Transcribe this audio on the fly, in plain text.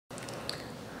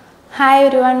Hi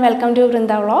everyone, welcome to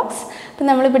Vrindha Vlogs. We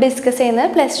will discuss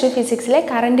plus 2 physics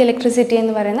current electricity in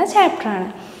the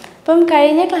chapter. In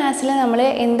the class, we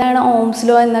will learn Ohm's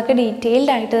law and detailed.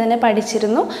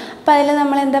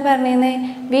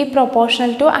 V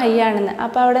proportional to I.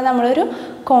 So, we will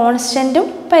constant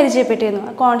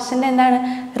constant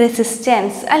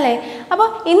resistance. So,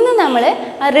 we will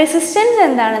resistance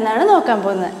and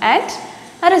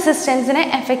resistance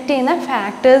affecting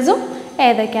factors.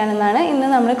 ഇന്ന്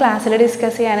നമ്മൾ ക്ലാസ്സിൽ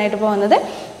discuss ചെയ്യാനായിട്ട് പോകുന്നത്.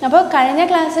 അപ്പോൾ കഴിഞ്ഞ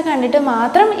class കണ്ടിട്ട്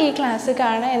മാത്രം ഈ ക്ലാസ്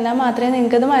കാണുക എന്നാൽ മാത്രമേ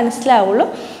നിങ്ങൾക്ക് ഇത് മനസ്സിലാവുള്ളൂ.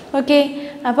 ഓക്കേ,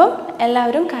 അപ്പോൾ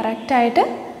എല്ലാവരും കറക്റ്റ് ആയിട്ട്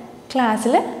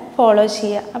ക്ലാസ്സിൽ ഫോളോ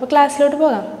ചെയ്യുക. അപ്പോൾ ക്ലാസ്സിലോട്ട്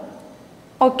പോകാം.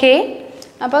 ഓക്കേ,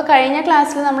 അപ്പോൾ കഴിഞ്ഞ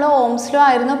ക്ലാസ്സിൽ നമ്മൾ ഓംസ് ലോ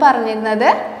ആയിരുന്നു പറഞ്ഞിരുന്നത്.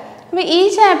 അപ്പോൾ ഈ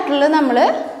ചാപ്റ്ററിൽ നമ്മൾ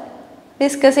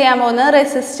ഡിസ്കസ് ചെയ്യാൻ പോകുന്നത്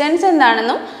റെസിസ്റ്റൻസ്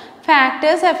എന്താണെന്നും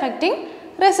ഫാക്ടേഴ്സ് എഫക്റ്റിംഗ്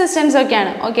റെസിസ്റ്റൻസ്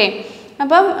ഒക്കെയാണ്. ഓക്കേ,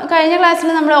 അപ്പം കഴിഞ്ഞ ക്ലാസ്സിൽ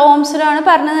നമ്മൾ ഓംസ് ലോ ആണ്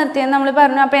പറഞ്ഞു നിർത്തിയത്. നമ്മൾ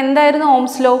പറഞ്ഞു അപ്പോൾ എന്തായിരുന്നു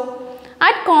Ohm's law?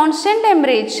 At constant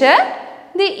temperature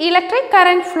the electric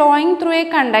current flowing through A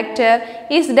conductor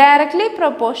is directly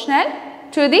proportional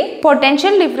to the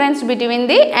potential difference between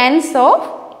the ends of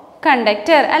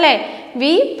conductor. അല്ലേ,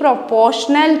 വി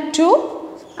പ്രൊപ്പോർഷണൽ ടു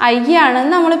ഐ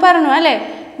ആണെന്ന് നമ്മൾ പറഞ്ഞു. അല്ലേ,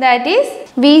 that is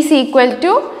V is equal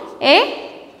to A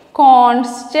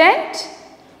constant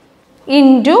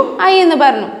into I എന്ന്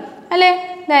പറഞ്ഞു. അല്ലേ,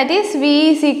 that is V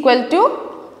is equal to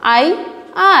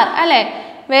IR, alle,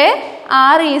 where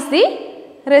R is the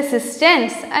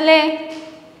resistance. alle,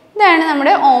 ഇതാണ്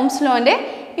നമ്മുടെ ഓംസ് ലോന്റെ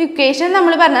ഇക്വേഷൻ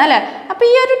നമ്മൾ പറഞ്ഞത്. അല്ലേ, അപ്പോൾ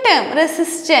ഈ ഒരു ടേം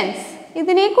റെസിസ്റ്റൻസ്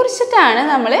ഇതിനെക്കുറിച്ചിട്ടാണ്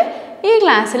നമ്മൾ ഈ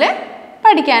ക്ലാസ്സിൽ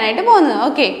പഠിക്കാനായിട്ട് പോകുന്നത്.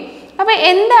 ഓക്കെ, അപ്പോൾ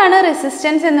എന്താണ്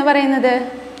റെസിസ്റ്റൻസ് എന്ന് പറയുന്നത്?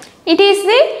 It is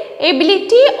the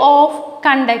ability of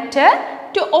conductor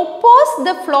to oppose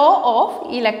the flow of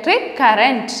electric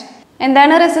current.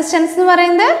 എന്താണ് റെസിസ്റ്റൻസ് എന്ന്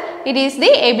പറയുന്നത്? It is the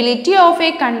ability of A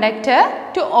conductor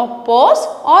to oppose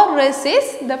or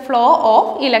resist the flow of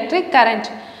electric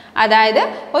current. അതായത്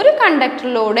ഒരു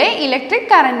കണ്ടക്ടറിലൂടെ electric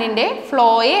കറൻറ്റിൻ്റെ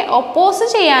ഫ്ലോയെ oppose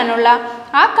ചെയ്യാനുള്ള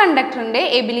ആ കണ്ടക്ടറിൻ്റെ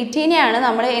എബിലിറ്റിനെയാണ്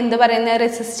നമ്മൾ എന്ത് പറയുന്നത്?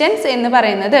 റെസിസ്റ്റൻസ് എന്ന്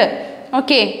പറയുന്നത്.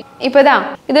 ഓക്കെ, ഇപ്പോൾ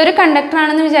ഇതൊരു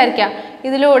കണ്ടക്ടറാണെന്ന് വിചാരിക്കാം.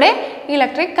 ഇതിലൂടെ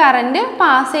ഇലക്ട്രിക് കറൻറ്റ്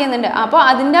പാസ് ചെയ്യുന്നുണ്ട്. അപ്പോൾ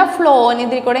അതിൻ്റെ ആ ഫ്ലോന്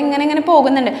ഇതിൽ കൂടെ ഇങ്ങനെ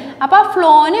പോകുന്നുണ്ട്. അപ്പോൾ ആ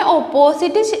ഫ്ലോന്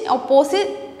ഒപ്പോസിറ്റ്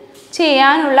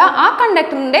ചെയ്യാനുള്ള ആ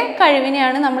കണ്ടക്ടറിൻ്റെ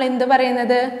കഴിവിനെയാണ് നമ്മൾ എന്ത്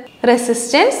പറയുന്നത്?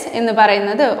 റെസിസ്റ്റൻസ് എന്ന്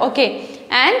പറയുന്നത്. ഓക്കെ,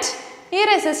 ആൻഡ് ഈ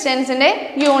റെസിസ്റ്റൻസിൻ്റെ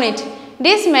unit it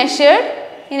is measured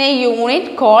in A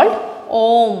unit called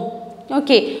Om.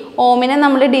 Okay, ഓമിനെ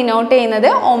നമ്മൾ ഡിനോട്ട് ചെയ്യുന്നത്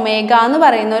ഒമേഗ എന്ന്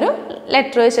പറയുന്ന ഒരു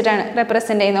ലെറ്റർ വെച്ചിട്ടാണ്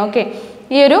റെപ്രസെൻ്റ് ചെയ്യുന്നത്. ഓക്കെ,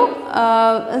 ഈ ഒരു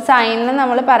സൈനിനെ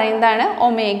നമ്മൾ പറയുന്നതാണ്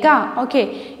ഒമേഗ. ഓക്കെ,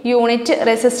 യൂണിറ്റ്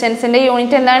റെസിസ്റ്റൻസിൻ്റെ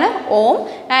യൂണിറ്റ് എന്താണ്? ഓം,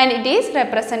 and it is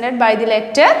represented by the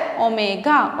letter omega.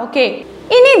 Okay,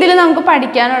 ഇനി ഇതിൽ നമുക്ക്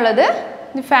പഠിക്കാനുള്ളത്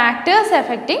ദി ഫാക്ടേഴ്സ്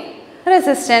എഫക്റ്റിംഗ്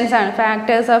റെസിസ്റ്റൻസ് ആണ്.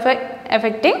 ഫാക്ടേഴ്സ് ഓഫ്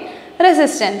എഫക്റ്റിംഗ്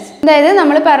റെസിസ്റ്റൻസ്, അതായത്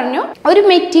നമ്മൾ പറഞ്ഞു ഒരു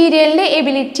മെറ്റീരിയലിൻ്റെ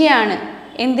എബിലിറ്റിയാണ്.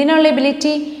 എന്തിനുള്ള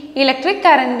എബിലിറ്റി? ഇലക്ട്രിക്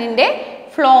കറൻറ്റിൻ്റെ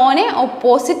ഫ്ലോനെ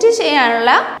ഒപ്പോസിറ്റ് ചെയ്യാനുള്ള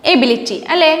എബിലിറ്റി.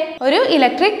 അല്ലേ, ഒരു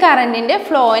ഇലക്ട്രിക് കറൻറ്റിൻ്റെ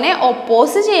ഫ്ലോനെ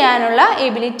ഒപ്പോസ് ചെയ്യാനുള്ള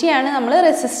എബിലിറ്റിയാണ് നമ്മൾ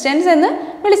റെസിസ്റ്റൻസ് എന്ന്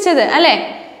വിളിച്ചത്. അല്ലേ,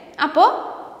 അപ്പോൾ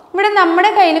ഇവിടെ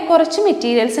നമ്മുടെ കയ്യിൽ കുറച്ച്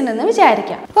മെറ്റീരിയൽസ് ഉണ്ടെന്ന്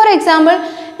വിചാരിക്കാം. ഫോർ എക്സാമ്പിൾ,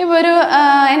 ഇപ്പോൾ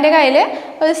എൻ്റെ കയ്യിൽ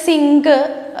ഒരു സിങ്ക്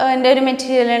എൻ്റെ ഒരു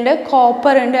മെറ്റീരിയൽ ഉണ്ട്,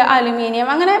 കോപ്പർ ഉണ്ട്, അലുമിനിയം,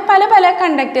 അങ്ങനെ പല പല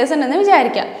കണ്ടക്ടേഴ്സ് ഉണ്ടെന്ന്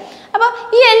വിചാരിക്കാം. അപ്പോൾ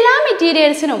ഈ എല്ലാ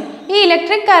മെറ്റീരിയൽസിനും ഈ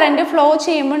ഇലക്ട്രിക് കറൻറ്റ് ഫ്ലോ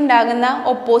ചെയ്യുമ്പോൾ ഉണ്ടാകുന്ന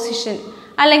ഒപ്പോസിഷൻ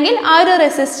അല്ലെങ്കിൽ ആ ഒരു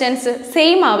റെസിസ്റ്റൻസ്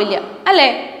സെയിം ആവില്ല. അല്ലേ,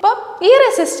 അപ്പോൾ ഈ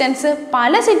റെസിസ്റ്റൻസ്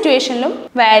പല സിറ്റുവേഷനിലും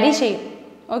വാരി ചെയ്യും.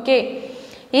 ഓക്കെ,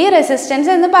 ഈ റെസിസ്റ്റൻസ്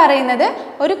എന്ന് പറയുന്നത്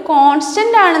ഒരു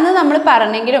കോൺസ്റ്റൻ്റ് ആണെന്ന് നമ്മൾ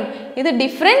പറഞ്ഞെങ്കിലും ഇത്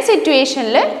ഡിഫറെൻറ്റ്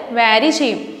സിറ്റുവേഷനിൽ വാരി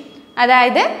ചെയ്യും.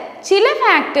 അതായത് ചില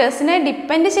ഫാക്ടേഴ്സിനെ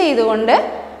ഡിപ്പെൻഡ് ചെയ്തുകൊണ്ട്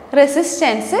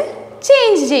റെസിസ്റ്റൻസ്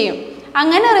ചേഞ്ച് ചെയ്യും.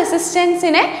 അങ്ങനെ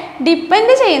റെസിസ്റ്റൻസിനെ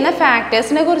ഡിപ്പെൻഡ് ചെയ്യുന്ന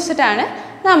ഫാക്ടേഴ്സിനെ കുറിച്ചിട്ടാണ്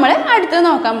നമ്മൾ അടുത്ത്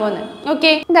നോക്കാൻ പോകുന്നത്.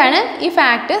 ഓക്കെ, ഇതാണ് ഈ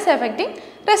ഫാക്ടേഴ്സ് എഫക്റ്റിംഗ്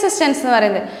റെസിസ്റ്റൻസ് എന്ന്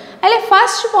പറയുന്നത്. അതിൽ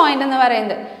ഫസ്റ്റ് പോയിന്റ് എന്ന്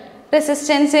പറയുന്നത്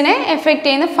റെസിസ്റ്റൻസിനെ എഫക്റ്റ്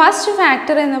ചെയ്യുന്ന ഫസ്റ്റ്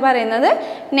ഫാക്ടർ എന്ന് പറയുന്നത്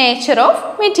നേച്ചർ ഓഫ്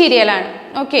മെറ്റീരിയൽ ആണ്.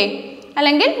 ഓക്കെ,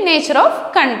 അല്ലെങ്കിൽ നേച്ചർ ഓഫ്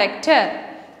കണ്ടക്ടർ.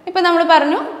 ഇപ്പം നമ്മൾ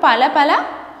പറഞ്ഞു പല പല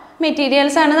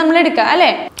മെറ്റീരിയൽസ് ആണ് നമ്മൾ എടുക്കുക.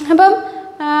 അല്ലേ, അപ്പം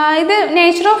ഇത്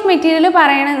നേച്ചർ ഓഫ് മെറ്റീരിയൽ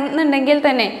പറയണമെന്നുണ്ടെങ്കിൽ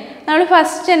തന്നെ നമ്മൾ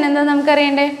ഫസ്റ്റ് എന്താ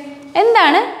നമുക്കറിയണ്ടേ?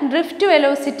 എന്താണ് ഡ്രിഫ്റ്റ്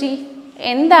വെലോസിറ്റി,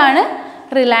 എന്താണ്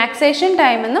റിലാക്സേഷൻ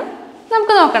ടൈം എന്നും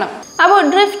നമുക്ക് നോക്കണം. അപ്പോൾ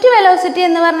ഡ്രിഫ്റ്റ് വെലോസിറ്റി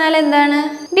എന്ന് പറഞ്ഞാൽ എന്താണ്?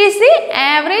 It is the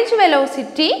average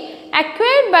velocity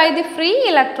acquired by the free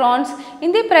electrons in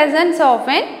the presence of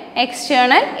an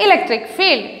external electric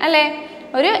field. അല്ലേ,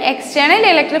 ഒരു എക്സ്റ്റേണൽ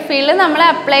ഇലക്ട്രിക് ഫീൽഡ് നമ്മൾ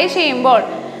അപ്ലൈ ചെയ്യുമ്പോൾ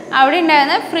അവിടെ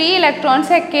ഉണ്ടാകുന്ന ഫ്രീ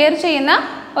ഇലക്ട്രോൺസ് അക്വയർ ചെയ്യുന്ന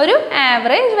ഒരു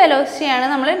ആവറേജ് വെലോസിറ്റിയാണ്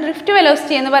നമ്മൾ ഡ്രിഫ്റ്റ്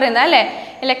വെലോസിറ്റി എന്ന് പറയുന്നത്. അല്ലേ,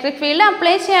 ഇലക്ട്രിക് ഫീൽഡ്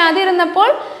അപ്ലൈ ചെയ്യാതിരുന്നപ്പോൾ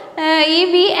ഈ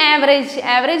വി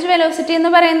ആവറേജ് വെലോസിറ്റി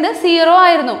എന്ന് പറയുന്നത് 0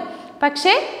 ആയിരുന്നു.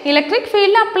 പക്ഷേ ഇലക്ട്രിക്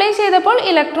ഫീൽഡ് അപ്ലൈ ചെയ്തപ്പോൾ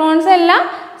ഇലക്ട്രോൺസ് എല്ലാം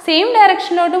സെയിം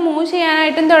ഡയറക്ഷനിലോട്ട് മൂവ്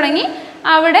ചെയ്യാനായിട്ടും തുടങ്ങി.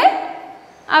 അവിടെ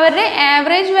അവരുടെ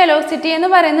ആവറേജ് വെലോസിറ്റി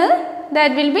എന്ന് പറയുന്നത്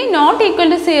that will be not equal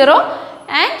to 0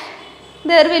 and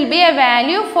there will be a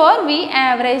value for V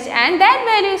average and that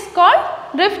value is called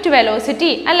drift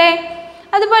velocity അല്ലേ.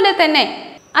 അതുപോലെ തന്നെ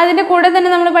അതിൻ്റെ കൂടെ തന്നെ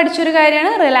നമ്മൾ പഠിച്ചൊരു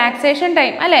കാര്യമാണ് റിലാക്സേഷൻ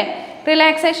ടൈം അല്ലേ.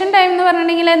 റിലാക്സേഷൻ ടൈം എന്ന്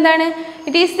പറഞ്ഞിട്ടുണ്ടെങ്കിൽ എന്താണ്?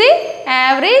 It is the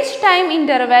average time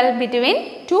interval between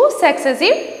 2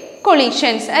 successive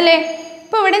collisions അല്ലേ.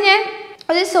 ഇപ്പോൾ ഇവിടെ ഞാൻ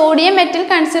ഒരു സോഡിയം മെറ്റൽ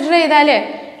കൺസിഡർ ചെയ്താൽ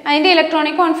അതിൻ്റെ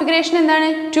ഇലക്ട്രോണിക് കോൺഫിഗറേഷൻ എന്താണ്?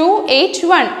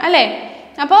 2H1 അല്ലേ.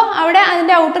 അപ്പോൾ അവിടെ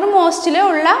അതിൻ്റെ ഔട്ടർ മോസ്റ്റിൽ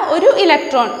ഉള്ള ഒരു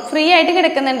ഇലക്ട്രോൺ ഫ്രീ ആയിട്ട്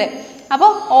കിടക്കുന്നുണ്ട്.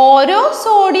 അപ്പോൾ ഓരോ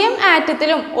സോഡിയം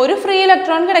ആറ്റത്തിലും ഒരു ഫ്രീ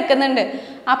ഇലക്ട്രോൺ കിടക്കുന്നുണ്ട്.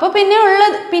 അപ്പോൾ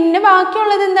പിന്നെ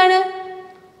ബാക്കിയുള്ളത് എന്താണ്?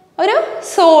 ഒരു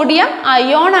സോഡിയം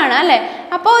അയോൺ ആണ് അല്ലേ.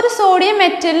 അപ്പോൾ ഒരു സോഡിയം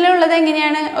മെറ്റലിലുള്ളത്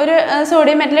എങ്ങനെയാണ്? ഒരു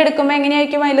സോഡിയം മെറ്റൽ എടുക്കുമ്പോൾ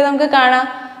എങ്ങനെയായിരിക്കും അതിൽ നമുക്ക് കാണാം?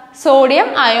 സോഡിയം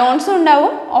അയോൺസും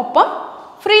ഉണ്ടാവും, ഒപ്പം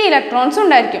ഫ്രീ ഇലക്ട്രോൺസും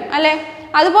ഉണ്ടായിരിക്കും അല്ലേ.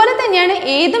 അതുപോലെ തന്നെയാണ്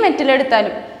ഏത് മെറ്റൽ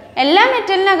എടുത്താലും എല്ലാ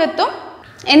മെറ്റലിനകത്തും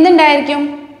എന്തുണ്ടായിരിക്കും?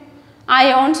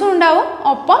 അയോൺസും ഉണ്ടാവും,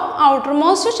 ഒപ്പം ഔട്ടർ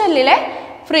മോസ്റ്റ് ഷെല്ലിലെ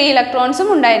ഫ്രീ ഇലക്ട്രോൺസും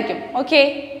ഉണ്ടായിരിക്കും. ഓക്കെ,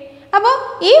 അപ്പോൾ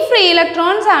ഈ ഫ്രീ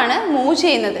ഇലക്ട്രോൺസ് ആണ് മൂവ്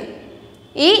ചെയ്യുന്നത്.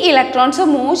 ഈ ഇലക്ട്രോൺസ്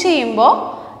മൂവ് ചെയ്യുമ്പോൾ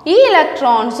ഈ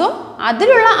ഇലക്ട്രോൺസും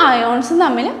അതിലുള്ള അയോൺസും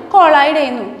തമ്മിൽ കൊളൈഡ്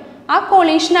ചെയ്യുന്നു. ആ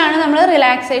കൊളീഷനാണ് നമ്മൾ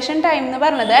റിലാക്സേഷൻ ടൈം എന്ന്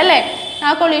പറഞ്ഞത് അല്ലേ.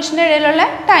 ആ കൊളീഷൻ്റെ ഇടയിലുള്ള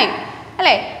ടൈം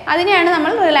അല്ലേ, അതിനെയാണ്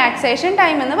നമ്മൾ റിലാക്സേഷൻ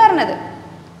ടൈം എന്ന് പറഞ്ഞത്.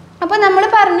 അപ്പോൾ നമ്മൾ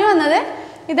പറഞ്ഞു വന്നത്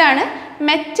ഇതാണ്,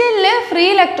 മെറ്റലിൽ ഫ്രീ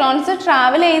ഇലക്ട്രോൺസ്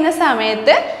ട്രാവൽ ചെയ്യുന്ന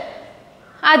സമയത്ത്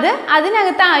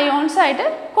അതിനകത്ത് അയോൺസ് ആയിട്ട്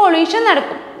കൊളീഷൻ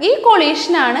നടക്കും. ഈ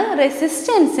കൊളീഷനാണ്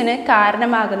റെസിസ്റ്റൻസിന്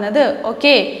കാരണമാകുന്നത്.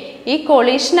 ഓക്കെ, ഈ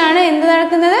കൊളീഷനാണ് എന്ത്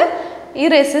നടക്കുന്നത്? ഈ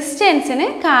റെസിസ്റ്റൻസിന്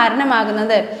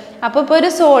കാരണമാകുന്നത്. അപ്പോൾ ഇപ്പോൾ ഒരു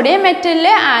സോഡിയം മെറ്റലിൽ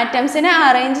ആറ്റംസിനെ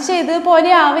അറേഞ്ച്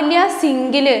ചെയ്തതുപോലെ ആവില്ല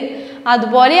സിങ്കിൽ,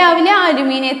 അതുപോലെ ആവില്ല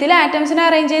അലുമിനിയത്തിൽ ആറ്റംസിനെ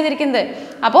അറേഞ്ച് ചെയ്തിരിക്കുന്നത്.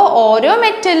 അപ്പോൾ ഓരോ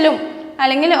മെറ്റലിലും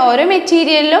അല്ലെങ്കിൽ ഓരോ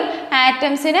മെറ്റീരിയലിലും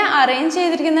ആറ്റംസിനെ അറേഞ്ച്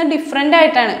ചെയ്തിരിക്കുന്നത് ഡിഫറെൻ്റ്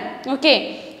ആയിട്ടാണ്. ഓക്കെ,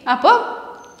 അപ്പോൾ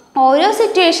ഓരോ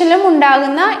സിറ്റുവേഷനിലും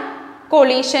ഉണ്ടാകുന്ന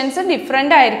കൊളീഷൻസ്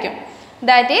ഡിഫറെൻ്റ് ആയിരിക്കും.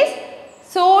 ദാറ്റ് ഈസ്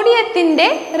സോഡിയത്തിൻ്റെ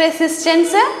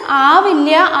റെസിസ്റ്റൻസ്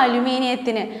ആവില്ല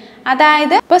അലുമിനിയത്തിന്.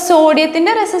 അതായത് ഇപ്പോൾ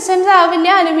സോഡിയത്തിൻ്റെ റെസിസ്റ്റൻസ് ആവില്ല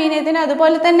അലുമിനിയത്തിന്,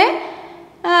 അതുപോലെ തന്നെ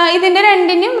ഇതിൻ്റെ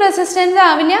രണ്ടിനും റെസിസ്റ്റൻസ്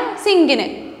ആവില്ല സിങ്കിന്.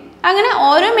 അങ്ങനെ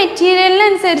ഓരോ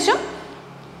മെറ്റീരിയലിനനുസരിച്ചും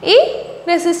ഈ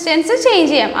റെസിസ്റ്റൻസ് ചേഞ്ച്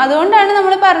ചെയ്യാം. അതുകൊണ്ടാണ്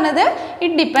നമ്മൾ പറഞ്ഞത്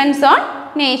it depends on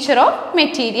nature of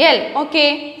material. Okay,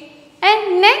 and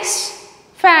next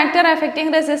factor affecting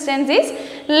resistance is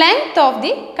length of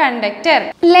the conductor.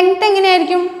 Length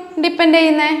എങ്ങനെയായിരിക്കും ഡിപ്പെൻഡ്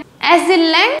ചെയ്യുന്നത്? As the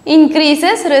length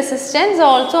increases, resistance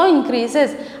also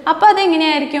increases. അപ്പോൾ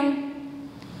അതെങ്ങനെയായിരിക്കും?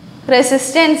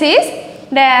 Resistance is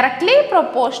directly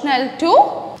proportional to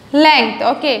length.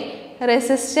 Okay,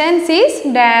 resistance is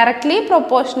directly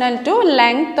proportional to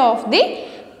length of the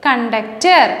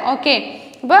conductor. Okay,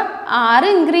 അപ്പോൾ R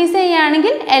increase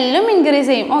ചെയ്യുകയാണെങ്കിൽ എല്ലും increase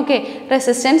ചെയ്യും. Okay,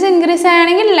 resistance increase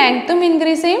ചെയ്യുകയാണെങ്കിൽ ലെങ്ത്തും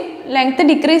increase ചെയ്യും. Length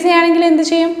decrease ചെയ്യുകയാണെങ്കിൽ എന്ത്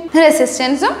ചെയ്യും?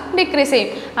 റെസിസ്റ്റൻസും ഡിക്രീസ്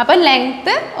ചെയ്യും. അപ്പോൾ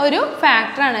ലെങ്ത്ത് ഒരു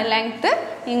ഫാക്ടറാണ്. ലെങ്ത്ത്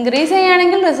ഇൻക്രീസ്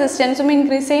ചെയ്യുകയാണെങ്കിൽ റെസിസ്റ്റൻസും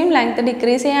ഇൻക്രീസ് ചെയ്യും, ലെങ്ത്ത്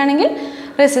ഡിക്രീസ് ചെയ്യുകയാണെങ്കിൽ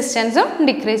റെസിസ്റ്റൻസും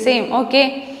ഡിക്രീസ് ചെയ്യും. ഓക്കെ,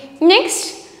 നെക്സ്റ്റ്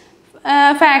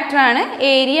ഫാക്ടറാണ്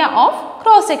ഏരിയ ഓഫ്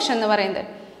ക്രോസ് സെക്ഷൻ എന്ന് പറയുന്നത്.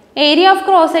 ഏരിയ ഓഫ്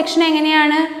ക്രോസ് സെക്ഷൻ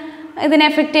എങ്ങനെയാണ് ഇതിനെ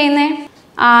എഫക്റ്റ് ചെയ്യുന്നത്?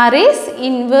 R is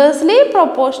inversely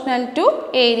proportional to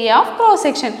area of cross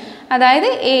section. അതായത്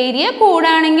ഏരിയ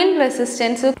കൂടുകയാണെങ്കിൽ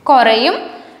റെസിസ്റ്റൻസ് കുറയും,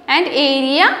 ആൻഡ്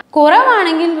ഏരിയ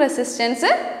കുറവാണെങ്കിൽ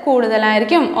റെസിസ്റ്റൻസ്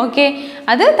കൂടുതലായിരിക്കും. ഓക്കെ,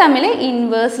 അത് തമ്മിൽ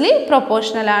ഇൻവേഴ്സ്ലി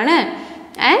പ്രൊപ്പോർഷണൽ ആണ്.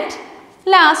 And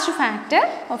last factor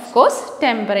of course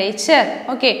temperature.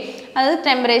 Okay, അത്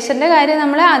ടെമ്പറേച്ചറിൻ്റെ കാര്യം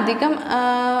നമ്മൾ അധികം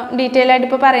ഡീറ്റെയിൽ ആയിട്ട്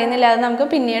ഇപ്പോൾ പറയുന്നില്ല, അത് നമുക്ക്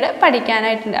പിന്നീട്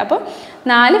പഠിക്കാനായിട്ടുണ്ട്. അപ്പോൾ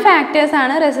 4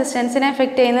 ഫാക്ടേഴ്സാണ് റെസിസ്റ്റൻസിനെ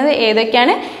എഫക്റ്റ് ചെയ്യുന്നത്.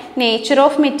 ഏതൊക്കെയാണ്? Nature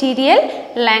of material,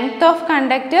 length of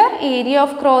conductor, area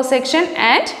of cross section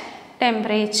and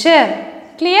temperature.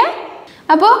 Clear?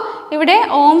 അപ്പോൾ ഇവിടെ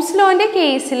ഓംസ് ലോൻ്റെ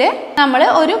കേസിൽ നമ്മൾ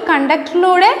ഒരു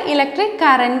കണ്ടക്ടറിലൂടെ ഇലക്ട്രിക്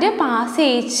കറൻറ്റ് പാസ്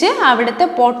ചെയ്യിച്ച് അവിടുത്തെ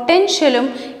പൊട്ടൻഷ്യലും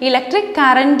ഇലക്ട്രിക്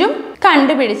കറൻറ്റും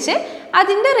കണ്ടുപിടിച്ച്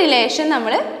അതിൻ്റെ റിലേഷൻ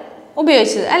നമ്മൾ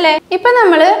ഉപയോഗിച്ചത് അല്ലേ. ഇപ്പം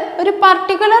നമ്മൾ ഒരു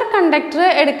പർട്ടിക്കുലർ കണ്ടക്ടർ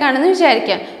എടുക്കുകയാണെന്ന്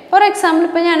വിചാരിക്കാം. ഫോർ എക്സാമ്പിൾ,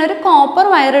 ഇപ്പോൾ ഞാനൊരു കോപ്പർ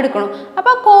വയർ എടുക്കണം.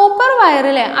 അപ്പോൾ കോപ്പർ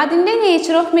വയറിൽ അതിൻ്റെ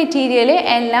നേച്ചർ ഓഫ് മെറ്റീരിയൽ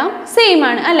എല്ലാം സെയിം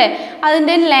ആണ് അല്ലേ.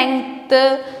 അതിൻ്റെ ലെങ്ത്ത്,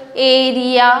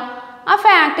 ഏരിയ, ആ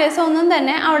ഫാക്ടേഴ്സ് ഒന്നും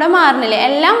തന്നെ അവിടെ മാറുന്നില്ല,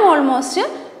 എല്ലാം ഓൾമോസ്റ്റ്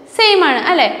സെയിം ആണ്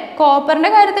അല്ലേ. കോപ്പറിൻ്റെ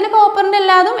കാര്യത്തിൽ കോപ്പറിൻ്റെ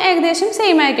എല്ലാതും ഏകദേശം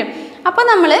സെയിം ആയിരിക്കും. അപ്പോൾ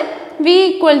നമ്മൾ V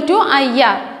 =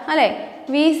 IR അല്ലേ.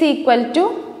 V is equal to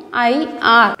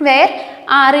IR, where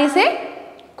R is a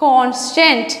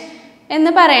constant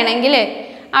എന്ന് പറയണമെങ്കിൽ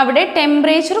അവിടെ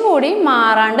ടെമ്പറേച്ചർ കൂടി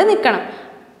മാറാണ്ട് നിൽക്കണം.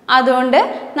 അതുകൊണ്ട്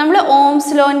നമ്മൾ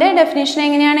ഓംസ് ലോൻ്റെ ഡെഫിനിഷൻ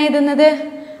എങ്ങനെയാണ് എഴുതുന്നത്?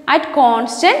 അറ്റ്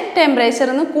കോൺസ്റ്റൻറ്റ് ടെമ്പറേച്ചർ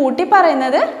എന്ന് കൂട്ടി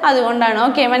പറയുന്നത് അതുകൊണ്ടാണ്.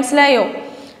 ഓക്കെ, മനസ്സിലായോ?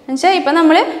 എന്നുവെച്ചാൽ ഇപ്പം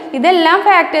നമ്മൾ ഇതെല്ലാം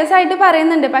ഫാക്ടേഴ്സ് ആയിട്ട്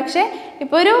പറയുന്നുണ്ട്. പക്ഷേ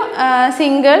ഇപ്പോൾ ഒരു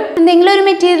സിംഗിൾ എന്തെങ്കിലും ഒരു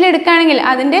മെറ്റീരിയൽ എടുക്കുകയാണെങ്കിൽ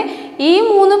അതിൻ്റെ ഈ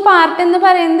 3 പാർട്ട് എന്ന്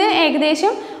പറയുന്നത്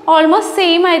ഏകദേശം ഓൾമോസ്റ്റ്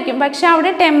സെയിം ആയിരിക്കും. പക്ഷെ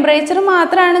അവിടെ ടെമ്പറേച്ചർ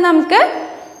മാത്രമാണ് നമുക്ക്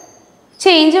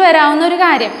ചേഞ്ച് വരാവുന്ന ഒരു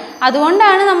കാര്യം.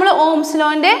 അതുകൊണ്ടാണ് നമ്മൾ ഓംസ്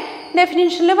ലോൻ്റെ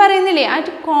ഡെഫിനിഷനിൽ പറയുന്നില്ലേ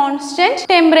അറ്റ് കോൺസ്റ്റൻറ്റ്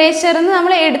ടെമ്പറേച്ചർ എന്ന്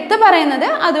നമ്മൾ എടുത്ത് പറയുന്നത്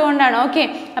അതുകൊണ്ടാണ്. ഓക്കെ,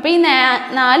 അപ്പോൾ ഈ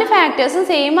 4 ഫാക്ടേഴ്സും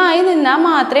സെയിം ആയി നിന്നാൽ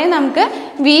മാത്രമേ നമുക്ക്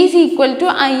V =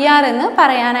 IR എന്ന്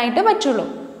പറയാനായിട്ട് പറ്റുള്ളൂ.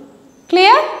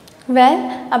 ക്ലിയർ? വെൽ,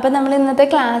 അപ്പോൾ നമ്മൾ ഇന്നത്തെ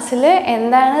ക്ലാസ്സിൽ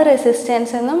എന്താണ്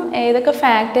റെസിസ്റ്റൻസ് എന്നും ഏതൊക്കെ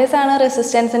ഫാക്ടേഴ്സാണ്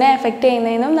റെസിസ്റ്റൻസിനെ എഫക്റ്റ്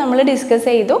ചെയ്യുന്നതെന്നും നമ്മൾ ഡിസ്കസ്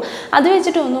ചെയ്തു. അത്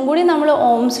വെച്ചിട്ട് ഒന്നും കൂടി നമ്മൾ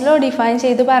ഓംസ് ലോ ഡിഫൈൻ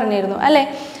ചെയ്ത് പറഞ്ഞിരുന്നു അല്ലേ?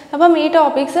 അപ്പം ഈ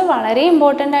ടോപ്പിക്സ് വളരെ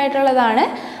ഇമ്പോർട്ടൻ്റ് ആയിട്ടുള്ളതാണ്.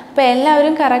 അപ്പോൾ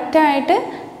എല്ലാവരും കറക്റ്റായിട്ട്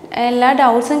എല്ലാ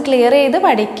ഡൗട്ട്സും ക്ലിയർ ചെയ്ത്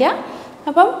പഠിക്കുക.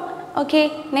 അപ്പം ഓക്കെ,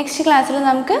 നെക്സ്റ്റ് ക്ലാസ്സിൽ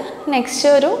നമുക്ക് നെക്സ്റ്റ്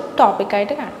ഒരു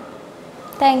ടോപ്പിക്കായിട്ട് കാണാം.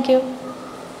 Thank you.